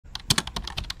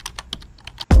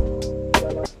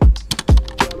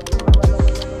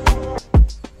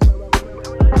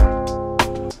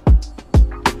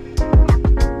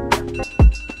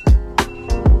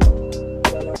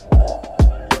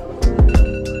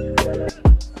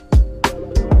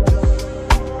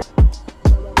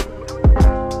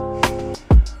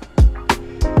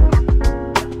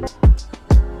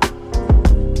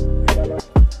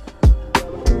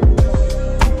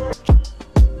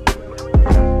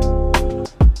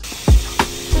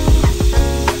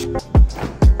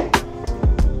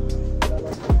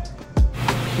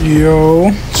Yo,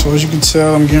 so as you can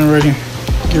tell, I'm getting ready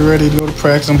to go to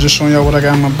practice. I'm just showing y'all what I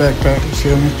got in my backpack. You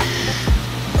feel me?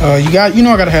 I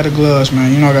gotta have the gloves,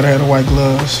 man. I gotta have the white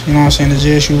gloves. You know what I'm saying? The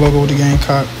JSU logo with the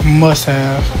Gamecock, must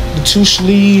have. The 2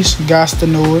 sleeves, gots to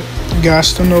know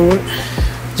it.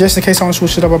 Just in case I want to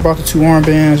switch it up, I brought the 2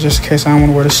 armbands. Just in case I don't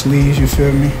want to wear the sleeves. You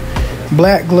feel me?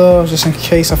 Black gloves, just in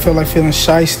case I feel like feeling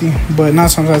shiesty. But 9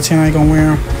 times out of 10, I ain't gonna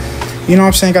wear them. You know what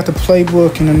I'm saying? Got the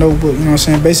playbook and the notebook. You know what I'm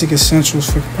saying? Basic essentials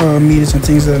for meetings and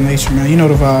things of that nature, man. You know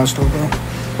the vibes, though, bro.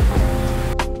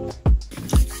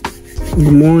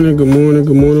 Good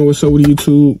morning. What's up with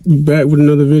YouTube? Back with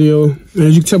another video. And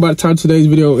as you can tell by the title of today's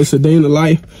video, it's a day in the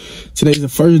life. Today's the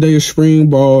first day of spring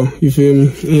ball. You feel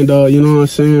me? And you know what I'm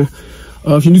saying?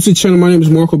 If you're new to the channel, my name is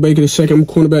Marco Baker II. I'm a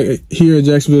cornerback here at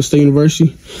Jacksonville State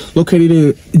University, located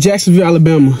in Jacksonville,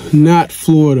 Alabama, not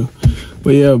Florida.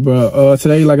 But yeah, bro,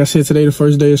 today, like I said, today the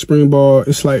first day of spring ball.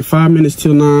 It's like 5 minutes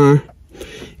till 9.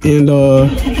 And,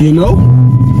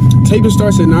 taping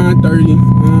starts at 9:30.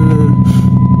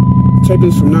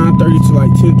 Taping's from 9:30 to like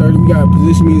 10:30. We got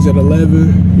position meetings at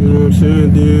 11. You know what I'm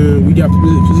saying? Then we got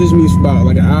position meetings for about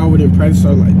like an hour. Then practice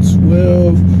starts like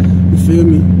 12. You feel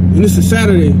me? And it's a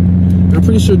Saturday. I'm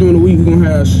pretty sure during the week we're gonna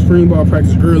have spring ball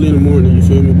practice early in the morning. You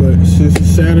feel me? But since it's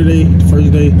Saturday, the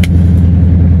first day,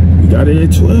 got it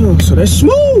at 12, so that's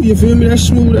smooth, you feel me? That's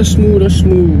smooth.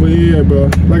 But yeah, bro,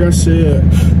 like I said,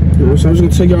 you know, so I'm just gonna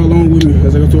take y'all along with me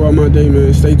as I go throughout my day,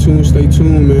 man. Stay tuned,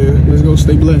 man. Let's go,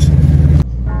 stay blessed.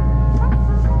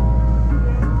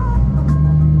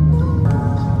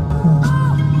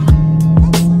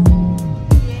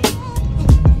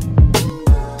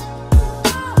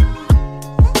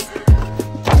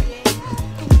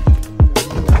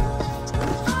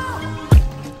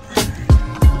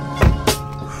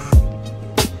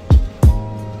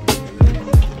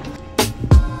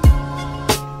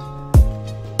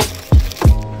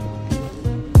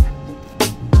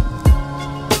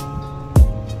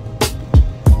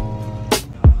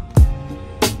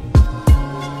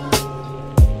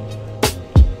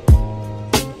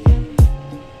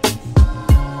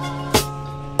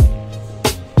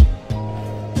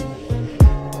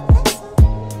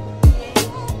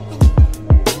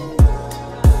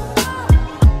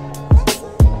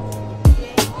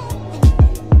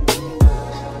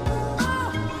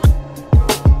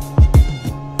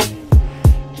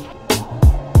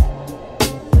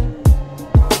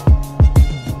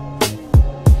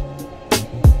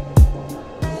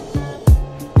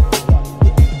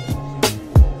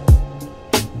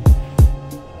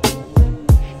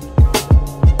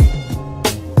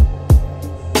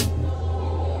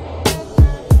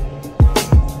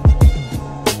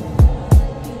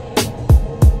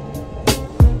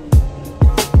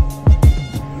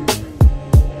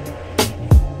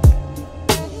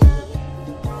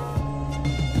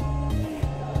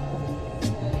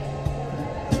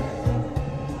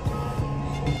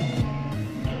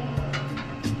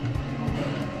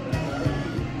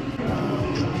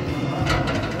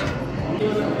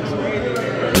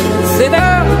 Sit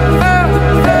up.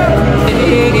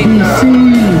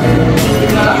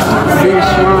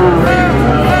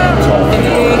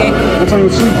 What's on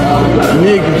your seat?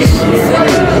 Niggas.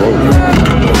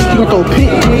 You don't throw a pick.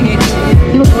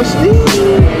 You don't throw a steam.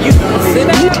 Sit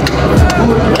up.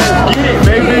 Get it,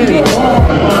 baby.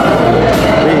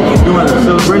 Hey, you doing a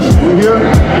celebration? You here?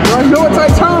 Bro, you know what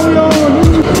type of time we on?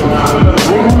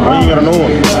 You ain't gotta know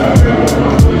it.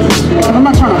 I'm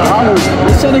not trying to follow.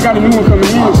 They said they got a new one coming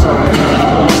in, so.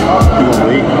 You gonna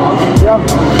wait? Yeah.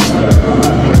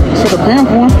 So the pamp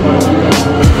one.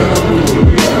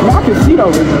 I can see though.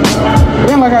 It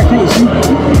ain't like I can't see.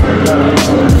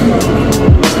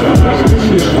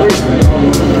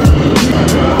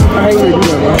 I hate when they do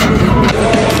that, bro.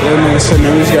 Yeah, man, so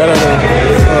man, we just got out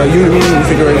of unit meeting and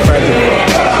figure out practice.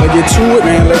 Let's get to it,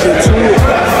 man. Let's get to it.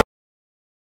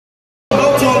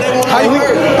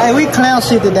 Hey, we clown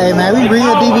shit today, man. We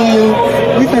real DBU.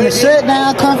 We finna shut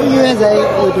down Comfort USA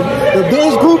with the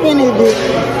best group in it, bitch.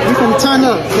 We finna turn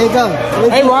up. Let's go.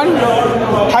 Hey, Ronnie,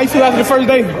 how you feel after the first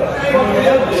day?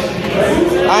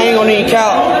 I ain't gonna even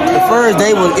count. The first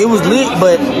day was lit,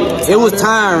 but it was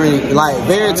tiring, like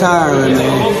very tiring,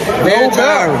 man. Very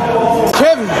tiring.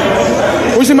 Kevin,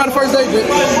 what you think about the first day, bitch?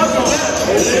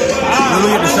 Let me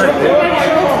get the shirt.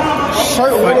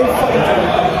 Shirt, what?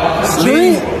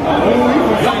 Sleeve.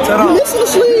 You missing the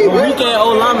sleeve, bro. Weekend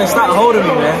old lineman, stop holding me,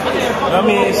 man. I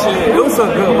mean, shit, it was some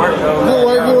good work, though.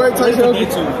 Good work. Take care. Okay.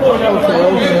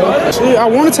 Shit, I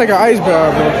want to take an ice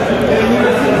bath, bro.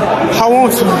 I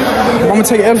want to. I'm gonna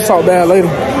take an Epsom salt bath later.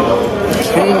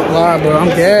 Can't lie, bro. I'm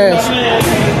gassed.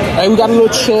 Hey, we got a little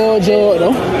chug jug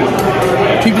though.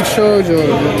 Keep the chug jug.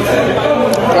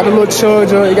 Got a little chug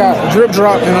jug. It got drip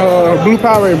drop and blue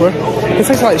Powerade, bro. It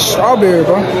tastes like strawberry,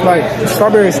 bro. Like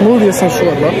strawberry smoothie or some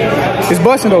sort, bro. It's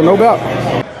busting though, no doubt.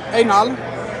 Hey, Nolly,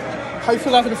 how you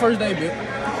feel after the first day, bitch?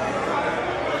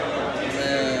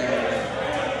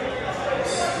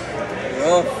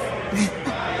 Rough.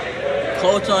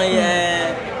 Coach on your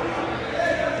ass.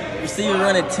 Receiver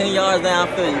running 10 yards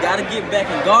downfield. You gotta get back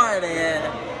and guard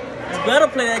and you better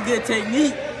play that good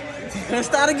technique. Let's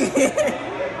start again.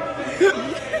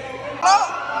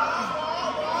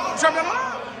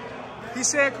 He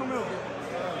said, come here.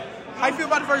 How you feel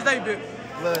about the first day, bitch?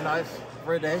 Really nice.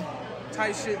 First day.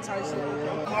 Tight shit.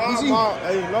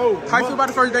 Hey, low. How you feel about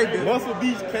the first day, bitch? Muscle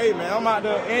Beach K, man. I'm out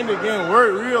there ending getting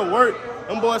work, real work.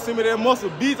 Them boys sent me that Muscle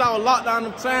Beach. I was locked down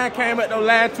them time, came at those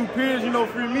last 2 periods, you know,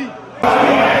 free me.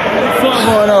 What's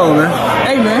going on, man?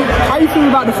 Hey, man, how you feel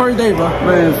about the first day, bro?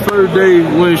 Man, first day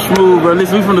went smooth, bro.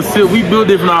 Listen, we from the SIP, we built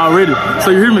different already.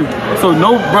 So you hear me? So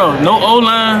no, bro, no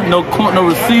O-line, no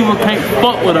receiver, can't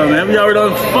fuck with her, man. We already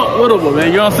done fuck with her,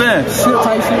 man. You know what I'm saying? Shit,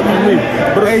 tight shit with me.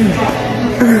 But hey,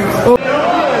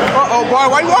 Uh-oh, boy,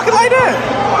 why you walking like that?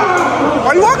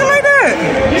 Why you walking like that?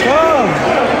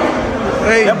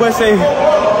 Hey, That boy say,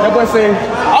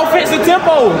 offensive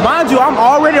tempo. Mind you, I'm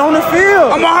already on the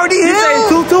field. I'm already He here. say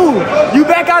 2-2. You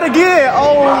back out again.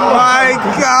 Oh My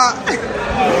God.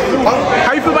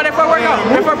 How you feel about that first workout?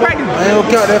 That first practice? I ain't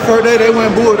gonna count that first day. They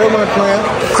went bull. They went playing.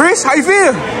 Chris, how you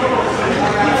feel?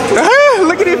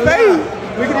 Look at his face.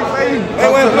 Look at his face. They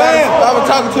went playing. I was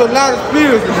talking to a lot of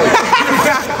spirits today.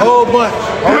 Whole bunch.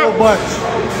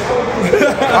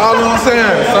 All I'm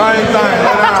saying, same thing.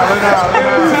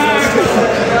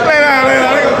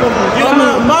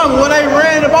 Mama, when they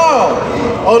ran the ball,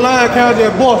 O-line counted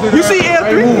that boss. You see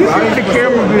L3? You see with the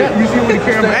camera, bitch. You see with the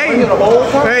camera. Hey,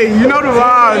 you know the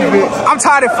vibes, bitch. I'm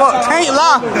tired of fuck. Can't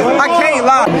lie. I can't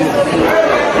lie.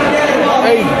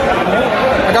 Hey,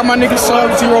 I got my nigga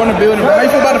Sub-Zero in the building. How you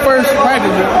feel about the first practice,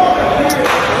 bitch?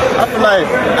 I feel like,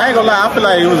 I ain't gonna lie, I feel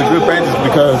like it was a good practice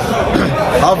because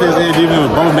offense and defense was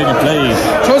both making plays.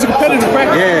 So it's a competitive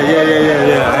practice.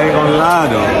 Yeah. I ain't gonna lie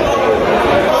though.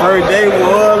 First day was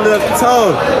a little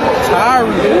tough. Tired.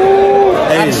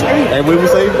 Hey, what we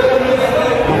say?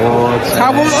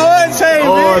 Cowboy on chain,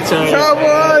 On bitch. chain. Cowboy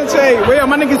on chain. Wait,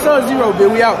 my nigga Sub-Zero,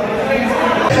 bitch. We out.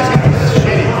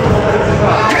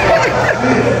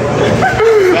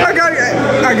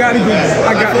 I got it.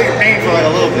 Pain for like a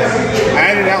little bit. I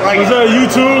ended out like What's up,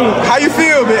 YouTube? How you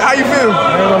feel, bitch? How you feel?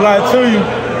 I ain't gonna lie to you.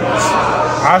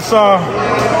 I saw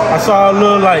a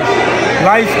little like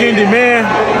light-skinned man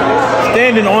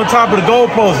standing on top of the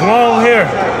goalpost, long hair,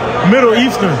 Middle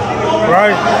Eastern,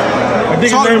 right? I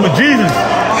think his name was Jesus.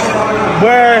 Boy,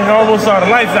 I almost saw the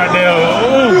lights out there.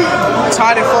 Ooh.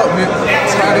 Tired as fuck, man.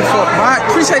 Tired as fuck. All right,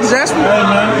 appreciate the Jasper. Hey,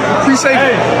 man. Appreciate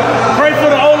Hey, it. pray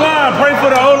for the O-line. Pray for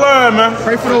the O-line, man.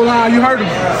 Pray for the O-line. You heard him.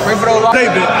 Pray for the O-line.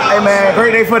 Hey man,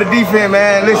 great day for the defense,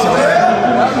 man. Listen,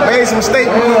 man. Made some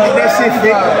mistakes, we gonna get that shit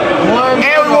fixed.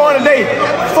 And we won today.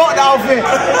 Fuck the offense.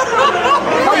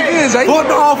 How you feel, Zay?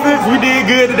 Fuck the offense. We did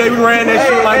good today. We ran that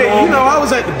shit like You know, I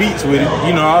was at the beach with it.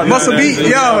 You know, Muscle beat.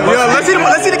 Yo. Let's see the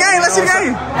game. Let's see the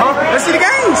game. Huh? Let's see the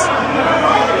games.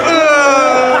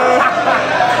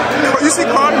 You see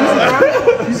Carter?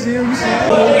 You see him?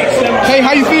 Hey,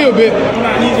 how you feel, bitch?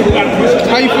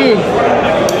 How you feel? I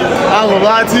ain't gonna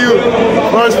lie to you.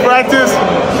 First practice,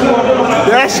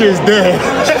 that shit's dead.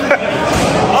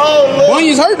 Oh, Lord.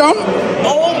 Bunny's hurt, don't he?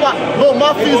 Oh,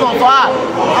 my feet's on fire.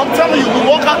 I'm telling you, we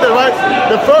walk out there, right?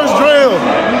 The first drill,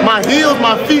 my heels,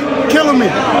 my feet killing me.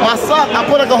 My sock, I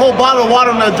put like a whole bottle of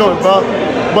water in that joint, bro.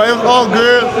 But it was all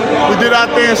good. We did our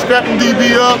thing, strapped the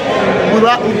DB up. We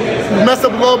messed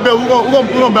up a little bit. We're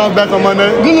gonna bounce back on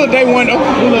Monday. Good little day one, though.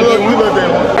 We look day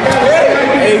one.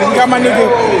 Hey, we got my nigga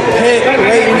Head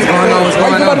waiting. What's going on? How you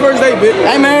feel about the first day, bitch?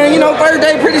 Hey man, you know, first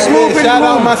day pretty smooth, pretty Shout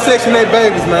out smooth. my Section 8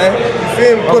 babies, man. You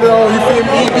feel me? Put it on. You feel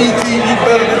me? EBT, you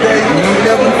better today. You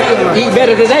never feel like. Eat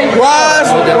better today.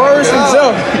 Wise, words, and Joe.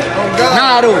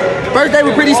 Nah, dude. First day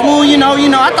was pretty smooth, you know.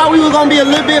 I thought we were gonna be a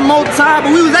little bit more tired,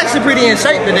 but we was actually pretty in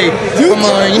shape today. You know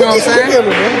what I'm saying?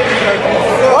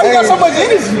 Why you got so much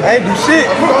energy? I ain't do shit.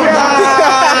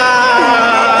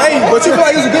 Hey, but you feel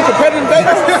like it was a good competitive day?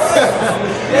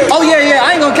 Oh yeah,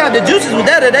 I ain't gonna count the juices with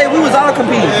that today. We was all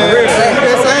competing.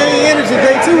 That same energy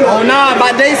day too. Oh nah,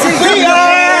 by day 6, day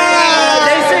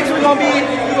 6 we gonna be.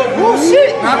 Oh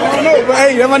shit. I don't know, but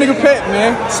hey, that's my nigga Pat,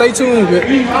 man. Stay tuned, bitch.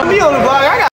 Me on the vlog.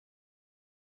 I got.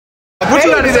 What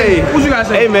you gotta say? What you gotta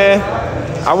say? Hey man,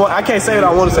 I can't say what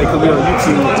I want to say because we on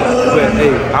YouTube, but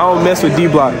hey, I don't mess with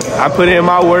D-Block. I put in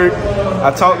my work. I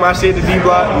talk my shit to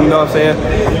D-Block, you know what I'm saying?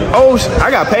 Oh,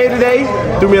 I got paid today.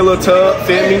 Threw me a little tub,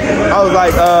 feel me? I was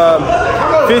like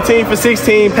 15 for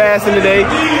 16 passing today,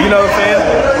 you know what I'm saying?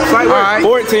 It's like right.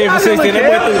 14 for 16. They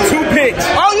went through 2 picks.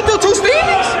 Oh, you do 2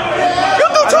 Stevies? You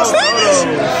do 2 Stevies?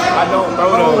 I don't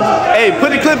throw those. Hey, put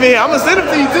the clip in here. I'm gonna send them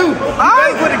to you too. All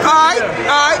right, put the clip in there.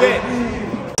 All right.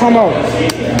 Come on.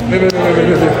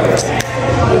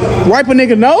 Wipe a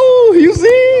nigga nose, you see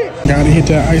it? Gotta hit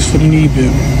that ice for the knee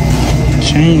bit.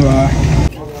 Chain lie.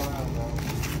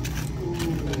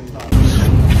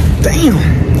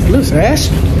 Damn. Looks ass.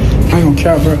 I ain't gonna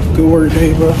count, bro. Good work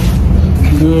day, bro.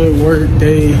 Good work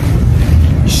day.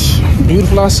 It's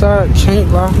beautiful outside. Can't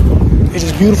lie. It's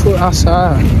just beautiful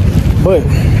outside. But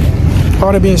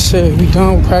all that being said, we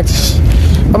done with practice.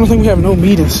 I don't think we have no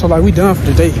meetings, so like we done for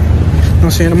the day. You know what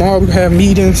I'm saying? Tomorrow we have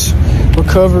meetings,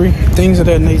 recovery, things of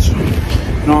that nature.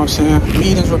 You know what I'm saying?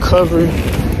 Meetings, recovery.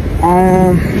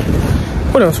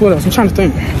 What else? I'm trying to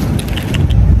think.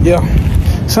 Yeah.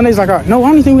 Sunday's like our, no, I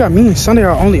don't even think we got meetings. Sunday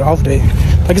our only off day.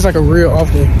 Like it's like a real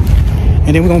off day.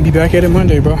 And then we're gonna be back at it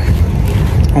Monday, bro.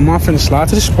 I'm finna slide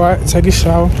to the spot, take a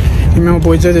shower. And my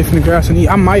boy JJ finna grab some eat.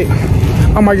 I might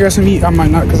grab some eat, I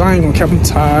might not, cause I ain't gonna keep them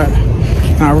tired.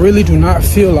 And I really do not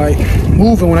feel like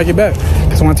moving when I get back.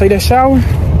 Cause when I take that shower,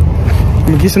 I'm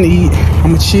gonna get something to eat.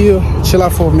 I'm gonna chill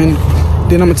out for a minute.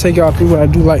 Then I'm gonna take y'all through what I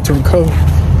do like to recover.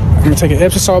 I'm gonna take an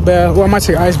Epsom salt bath, or I might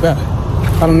take an ice bath.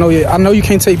 I don't know yet. I know you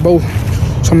can't take both,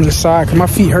 so I'm gonna decide because my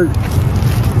feet hurt.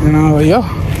 And yeah.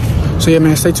 So yeah,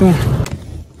 man, stay tuned.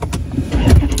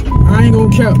 I ain't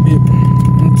gonna cap it.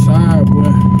 I'm tired,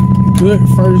 boy. Good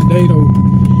first day though.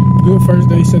 Good first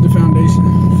day, set the foundation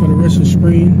for the rest of the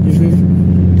spring. You feel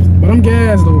me? But I'm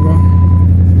gassed though, bro.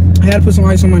 I had to put some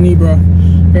ice on my knee, bro.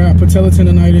 I got patella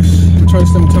tendonitis. I'm trying to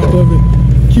stay on top of it.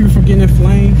 Keep it from getting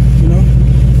inflamed, you know.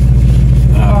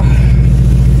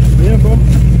 Yeah, bro.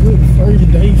 Good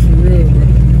first day for real, bro.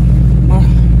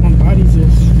 My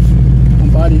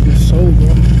body's just so, bro.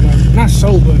 Like, not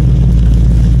so, but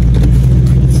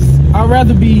I'd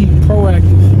rather be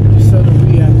proactive instead of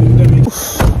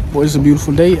reactive. Boy, it's a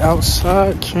beautiful day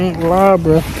outside. Can't lie,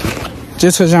 bro.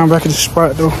 Just as I'm back at the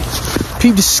spot though.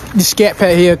 Peep the Scat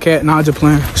Pat Hellcat. Nah, just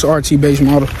playing. It's an RT based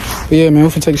model. But yeah, man, we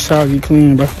finna take a shower, get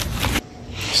clean, bro.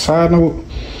 Side note,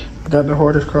 I got the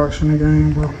hardest Crocs in the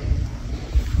game, bro.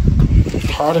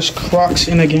 Hardest Crocs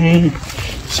in the game.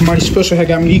 Somebody special had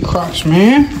got me these Crocs,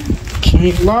 man.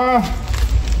 Can't lie.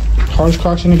 Hardest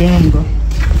Crocs in the game, bro.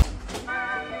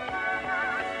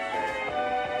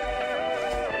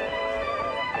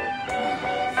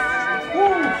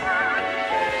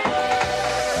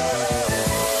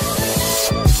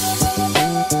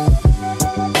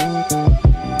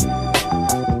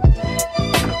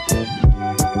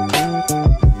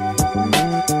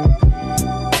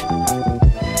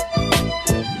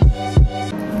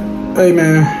 Hey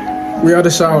man, we out the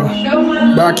shower,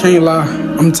 but I can't lie,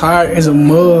 I'm tired as a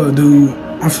mud, dude.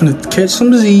 I'm finna catch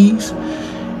some disease,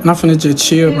 and I'm finna just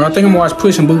chill, bro. I think I'm gonna watch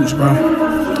Puss in Boots, bro.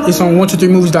 It's on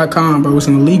 123movies.com, bro. It's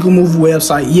an illegal movie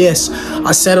website. Yes,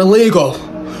 I said illegal.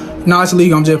 No, it's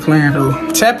illegal, I'm just playing,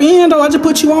 though. Tap in, though, I just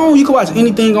put you on. You can watch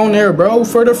anything on there, bro,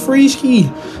 for the free ski.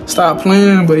 Stop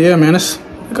playing, but yeah, man, let's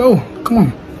go. Come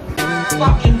on.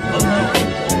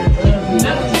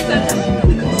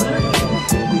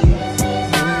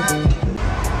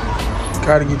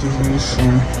 Gotta get these views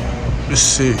from the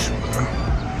 6th,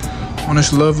 bro. On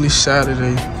this lovely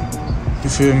Saturday. You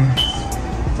feel me?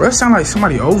 Bro, it sound like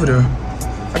somebody over there.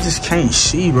 I just can't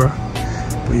see, bro.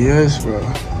 But yes, bro.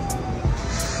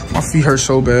 My feet hurt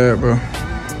so bad, bro.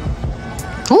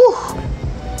 Woo!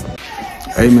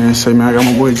 Hey, man, say, man, I got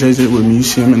my boy JJ with me. You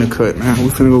see him in the cut, man. We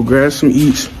finna go grab some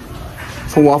eats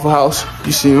from Waffle House.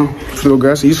 You see him? Finna go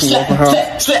grab some eats from Waffle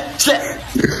House.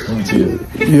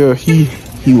 Yeah,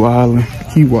 he wildin'.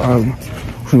 He wildin'.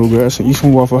 We're gonna grab some eats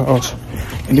from Waffle House.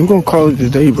 And then we're gonna call it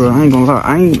today, bro. I ain't gonna lie.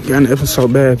 I ain't got an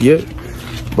episode bath yet.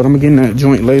 But I'm gonna get in that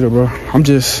joint later, bro.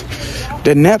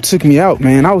 That nap took me out,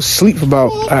 man. I was asleep for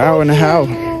about an hour and a half.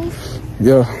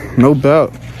 Yeah, no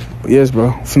doubt. But yes,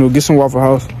 bro. Finna go get some Waffle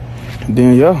House. And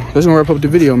then, yeah, let's gonna wrap up the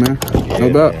video, man. No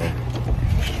doubt.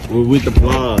 We're with the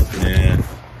vlogs, man.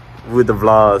 With the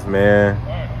vlogs, man.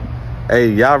 Hey,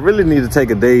 y'all really need to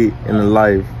take a day in the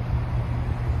life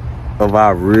of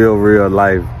our real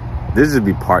life. This should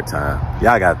be part-time.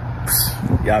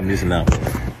 Y'all missing out.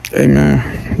 Hey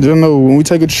man, just know when we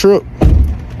take a trip,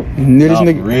 near this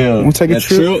nigga, real. When we take a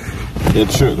trip, that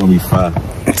trip gonna be fine.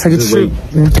 Take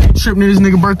a trip near this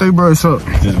nigga birthday, bro. It's up.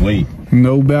 Just wait.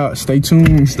 No doubt. Stay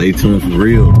tuned. Stay tuned for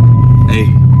real. Hey,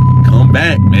 come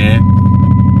back, man,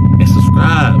 and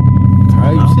subscribe.